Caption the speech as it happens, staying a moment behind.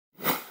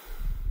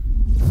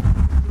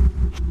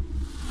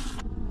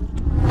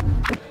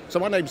So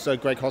my name's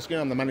Greg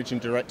Hoskin. I'm the Managing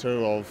Director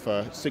of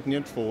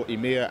Signiant for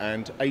EMEA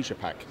and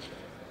APAC.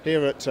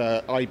 Here at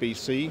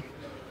IBC,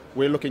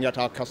 we're looking at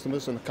our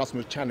customers and the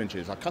customer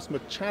challenges. Our customer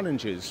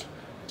challenges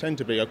tend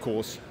to be, of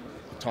course,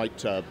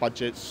 tight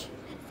budgets,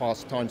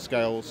 fast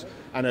timescales,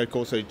 and of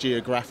course a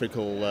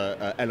geographical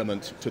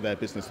element to their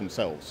business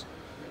themselves.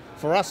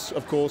 For us,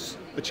 of course,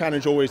 the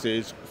challenge always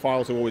is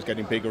files are always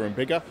getting bigger and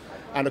bigger,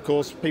 and of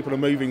course people are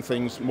moving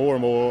things more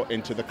and more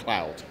into the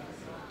cloud.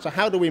 So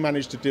how do we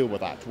manage to deal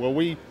with that? Well,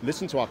 we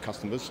listen to our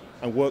customers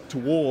and work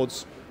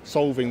towards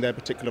solving their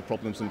particular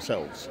problems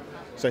themselves.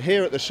 So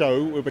here at the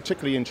show, we're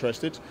particularly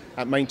interested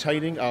at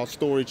maintaining our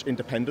storage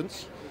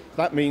independence.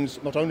 That means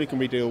not only can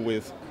we deal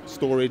with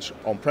storage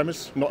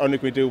on-premise, not only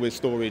can we deal with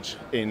storage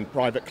in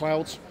private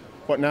clouds,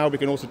 but now we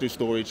can also do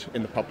storage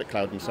in the public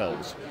cloud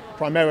themselves.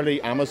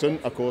 Primarily Amazon,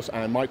 of course,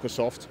 and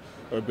Microsoft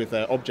with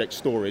their object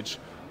storage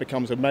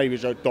becomes a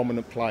major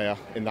dominant player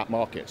in that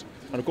market.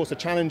 And of course the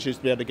challenge is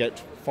to be able to get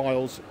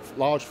files,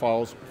 large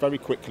files, very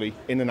quickly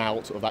in and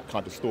out of that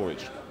kind of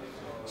storage.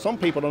 Some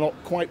people are not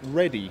quite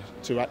ready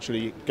to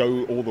actually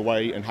go all the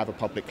way and have a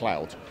public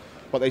cloud,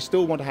 but they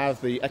still want to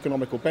have the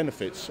economical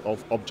benefits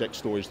of object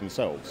storage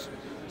themselves.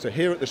 So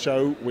here at the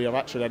show, we have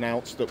actually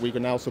announced that we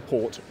can now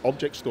support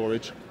object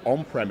storage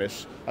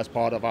on-premise as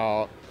part of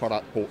our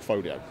product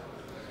portfolio.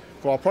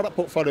 For our product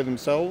portfolio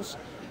themselves,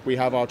 we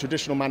have our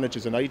traditional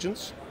managers and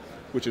agents,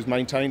 which is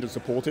maintained and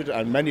supported,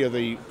 and many of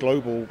the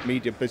global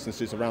media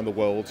businesses around the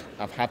world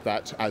have had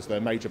that as their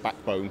major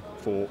backbone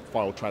for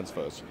file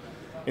transfers.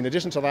 In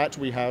addition to that,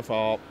 we have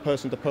our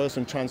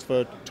person-to-person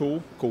transfer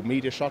tool called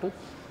Media Shuttle.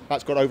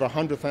 That's got over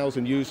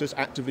 100,000 users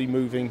actively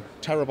moving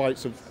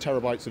terabytes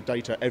of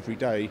data every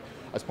day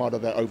as part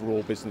of their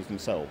overall business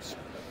themselves.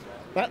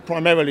 That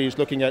primarily is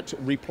looking at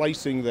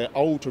replacing the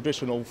old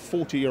traditional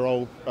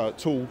 40-year-old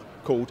tool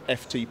called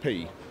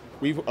FTP.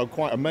 We are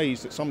quite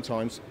amazed that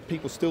sometimes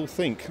people still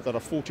think that a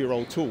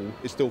 40-year-old tool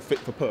is still fit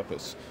for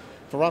purpose.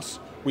 For us,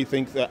 we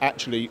think that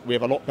actually we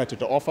have a lot better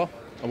to offer,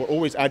 and we're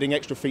always adding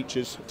extra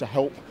features to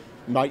help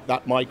make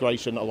that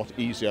migration a lot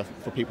easier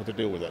for people to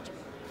deal with it.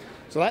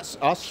 So that's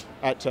us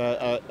at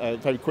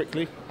very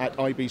quickly at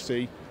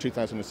IBC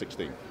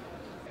 2016.